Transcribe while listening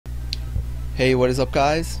Hey, what is up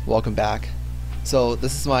guys? Welcome back. So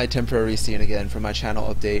this is my temporary scene again for my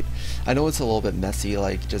channel update. I know it's a little bit messy,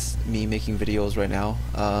 like just me making videos right now.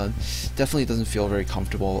 Definitely doesn't feel very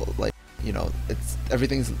comfortable, like, you know,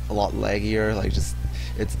 everything's a lot laggier, like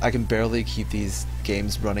I can barely keep these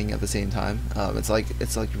games running at the same time. It's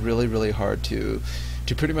like really hard to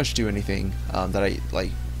pretty much do anything that I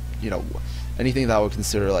like, you know, anything that I would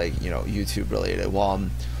consider like, you know, YouTube related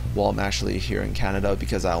while I'm actually here in Canada,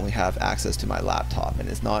 because I only have access to my laptop and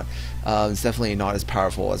it's definitely not as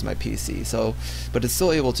powerful as my PC. So, but it's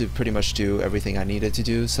still able to pretty much do everything I need it to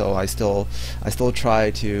do. So I still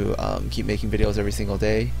try to keep making videos every single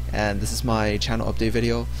day, and this is my channel update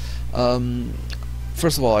video.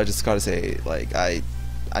 First of all, I just gotta say, like, I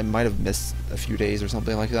might have missed a few days or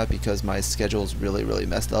something like that because my schedule is really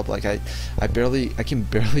messed up. Like I can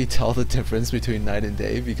barely tell the difference between night and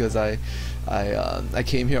day because I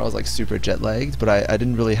came here, I was like super jet lagged, but I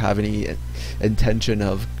didn't really have any intention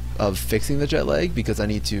of fixing the jet lag because I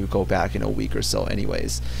need to go back in a week or so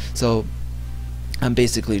anyways. So I'm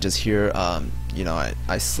basically just here, you know,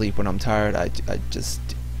 I sleep when I'm tired, I just,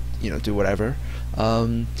 you know, do whatever.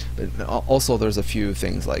 But also there's a few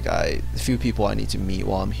things, like a few people I need to meet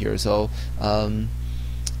while I'm here, so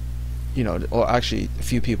you know, or actually a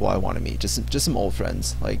few people I want to meet, just some old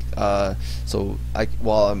friends, like so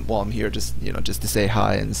while I'm here, just, you know, just to say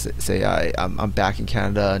hi and say I'm back in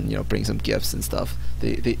Canada, and, you know, bring some gifts and stuff,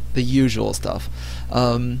 the usual stuff.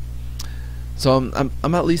 So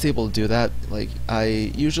I'm at least able to do that. Like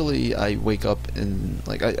I wake up and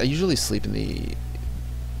like I usually sleep in the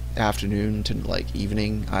afternoon to like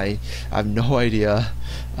evening. I have no idea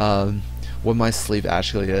what my sleep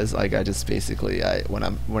actually is. Like I just basically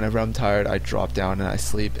whenever I'm tired, I drop down and I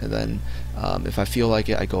sleep, and then if I feel like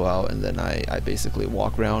it, I go out, and then I basically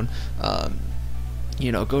walk around,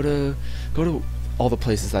 you know, go to all the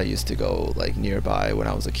places I used to go, like nearby when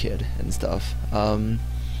I was a kid and stuff.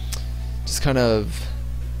 Just kind of,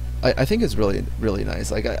 I think it's really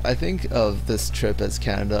nice. Like I think of this trip as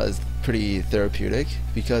Canada as pretty therapeutic,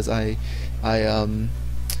 because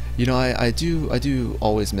you know, I do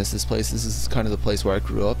always miss this place. This is kind of the place where I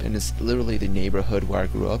grew up, and it's literally the neighborhood where I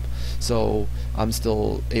grew up. So I'm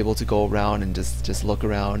still able to go around and just look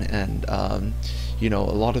around, and you know,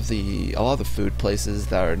 a lot of the food places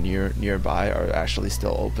that are nearby are actually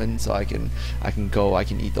still open, so I can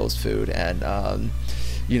eat those food, and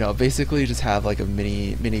you know, basically just have like a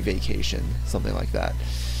mini vacation, something like that.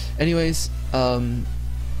 Anyways,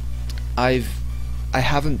 I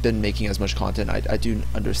haven't been making as much content. I do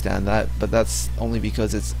understand that, but that's only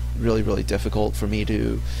because it's really difficult for me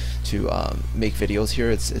to make videos here.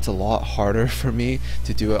 It's a lot harder for me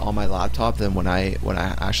to do it on my laptop than when I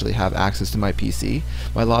actually have access to my PC.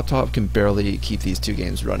 My laptop can barely keep these two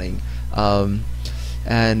games running,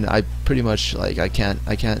 and I pretty much, like, I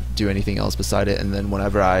can't do anything else beside it. And then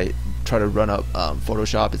whenever I try to run up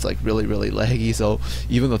Photoshop, it's like really laggy, so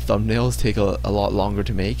even the thumbnails take a lot longer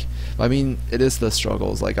to make. I mean, it is the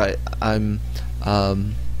struggles. Like I'm a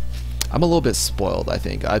little bit spoiled, I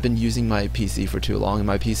think. I've been using my PC for too long, and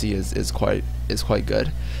my PC is quite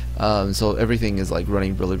good. So everything is like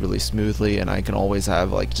running really smoothly, and I can always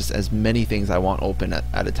have like just as many things I want open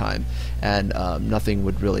at a time, and nothing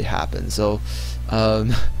would really happen. So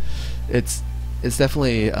it's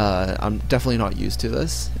definitely, I'm definitely not used to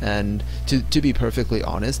this, and to be perfectly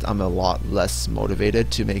honest, I'm a lot less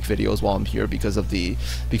motivated to make videos while I'm here because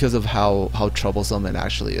of how troublesome it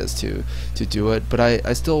actually is to do it. But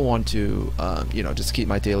I still want to, you know, just keep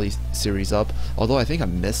my daily series up, although I think I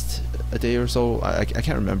missed a day or so. I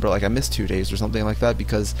can't remember, like I missed 2 days or something like that,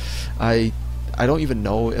 because I don't even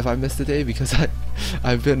know if I missed a day, because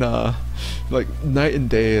I've been like, night and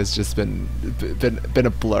day has just been a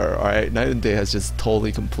blur. Alright, night and day has just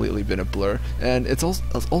completely been a blur, and it's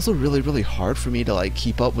also really hard for me to like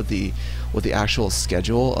keep up with the actual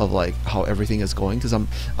schedule of like how everything is going, because I'm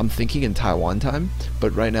thinking in Taiwan time,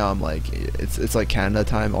 but right now I'm like, it's like Canada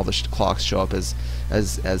time. All the clocks show up as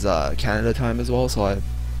Canada time as well, so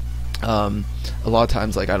a lot of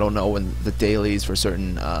times, like, I don't know when the dailies for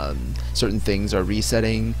certain things are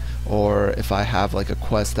resetting, or if I have like a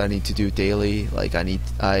quest that I need to do daily, like I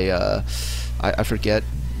forget,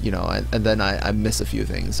 you know, and then I miss a few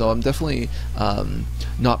things. So I'm definitely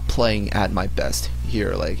not playing at my best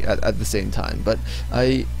here, like at the same time. But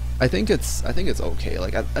I think it's okay.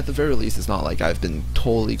 Like at the very least, it's not like I've been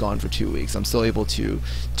totally gone for 2 weeks. I'm still able to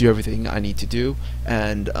do everything I need to do,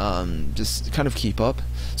 and just kind of keep up.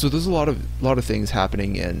 So there's a lot of things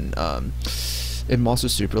happening in in Monster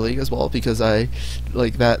Super League as well, because I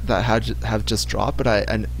like that have just dropped, but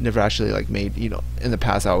I never actually like made, you know, in the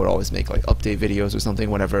past I would always make like update videos or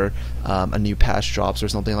something whenever a new patch drops or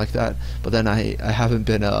something like that, but then I haven't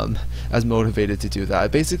been as motivated to do that.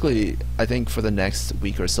 I think for the next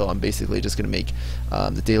week or so I'm basically just gonna make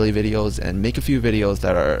the daily videos and make a few videos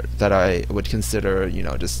that I would consider, you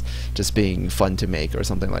know, just being fun to make or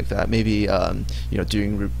something like that. Maybe you know,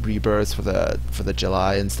 doing rebirths for the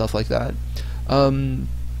July and stuff like that.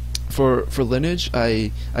 For Lineage,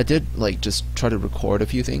 I did like just try to record a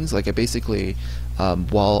few things. Like I basically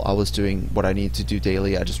while I was doing what I need to do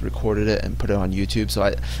daily, I just recorded it and put it on YouTube. So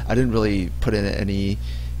I didn't really put in any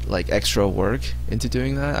like extra work into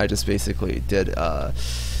doing that. I just basically did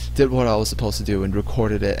what I was supposed to do and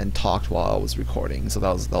recorded it and talked while I was recording. So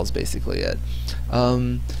that was basically it.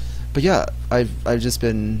 But yeah, I've just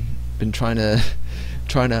been trying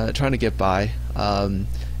to get by,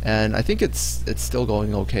 and I think it's still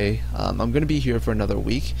going okay. I'm gonna be here for another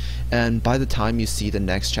week, and by the time you see the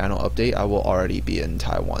next channel update, I will already be in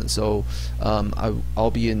Taiwan. So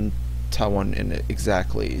I'll be in Taiwan in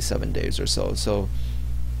exactly 7 days or so. So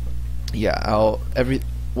yeah,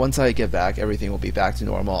 once I get back, everything will be back to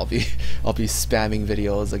normal. I'll be spamming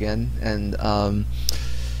videos again, and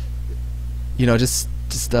you know, just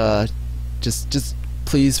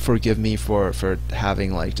please forgive me for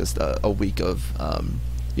having like just a week of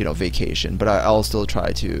you know, vacation, but I'll still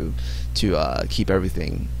try to keep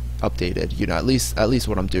everything updated, you know, at least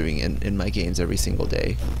what I'm doing in my games every single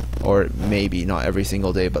day, or maybe not every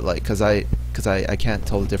single day, but like because I can't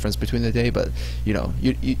tell the difference between the day, but you know,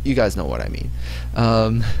 you guys know what I mean.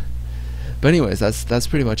 But anyways, that's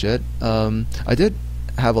pretty much it. I did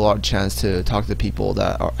have a lot of chance to talk to people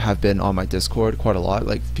that have been on my Discord quite a lot.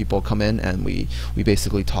 Like people come in and we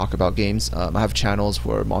basically talk about games. I have channels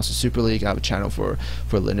for Monster Super League, I have a channel for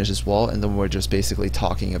Lineage as well, and then we're just basically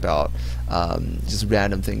talking about just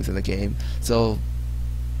random things in the game. So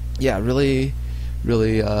yeah, really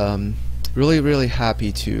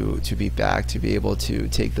happy to be back, to be able to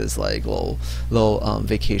take this like little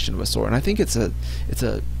vacation of a sort. And I think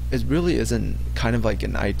it really isn't kind of like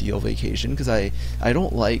an ideal vacation, because I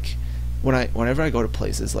don't like whenever I go to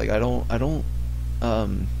places, like I don't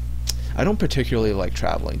particularly like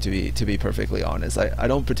traveling, to be perfectly honest. I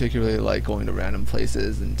don't particularly like going to random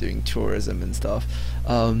places and doing tourism and stuff.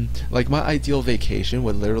 Like my ideal vacation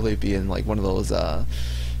would literally be in like one of those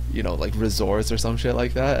you know, like resorts or some shit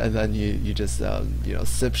like that, and then you just you know,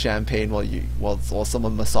 sip champagne while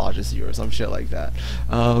someone massages you or some shit like that.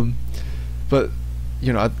 But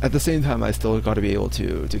you know, at the same time, I still got to be able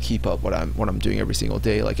to keep up what I'm doing every single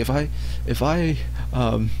day. Like if I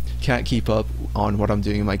can't keep up on what I'm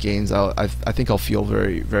doing in my games, I think I'll feel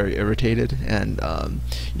very irritated, and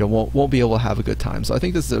you know, won't be able to have a good time. So I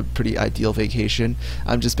think this is a pretty ideal vacation.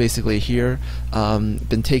 I'm just basically here,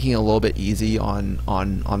 been taking it a little bit easy on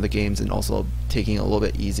the games, and also taking it a little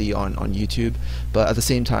bit easy on YouTube, but at the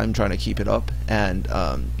same time trying to keep it up, and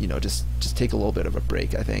you know, just take a little bit of a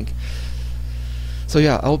break, I think. So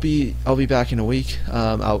yeah, I'll be back in a week.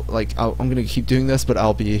 I'm gonna keep doing this, but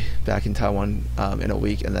I'll be back in Taiwan in a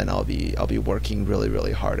week, and then I'll be working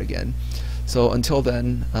really hard again. So until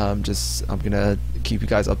then, I'm gonna keep you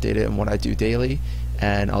guys updated on what I do daily,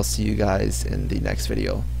 and I'll see you guys in the next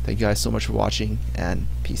video. Thank you guys so much for watching, and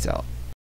peace out.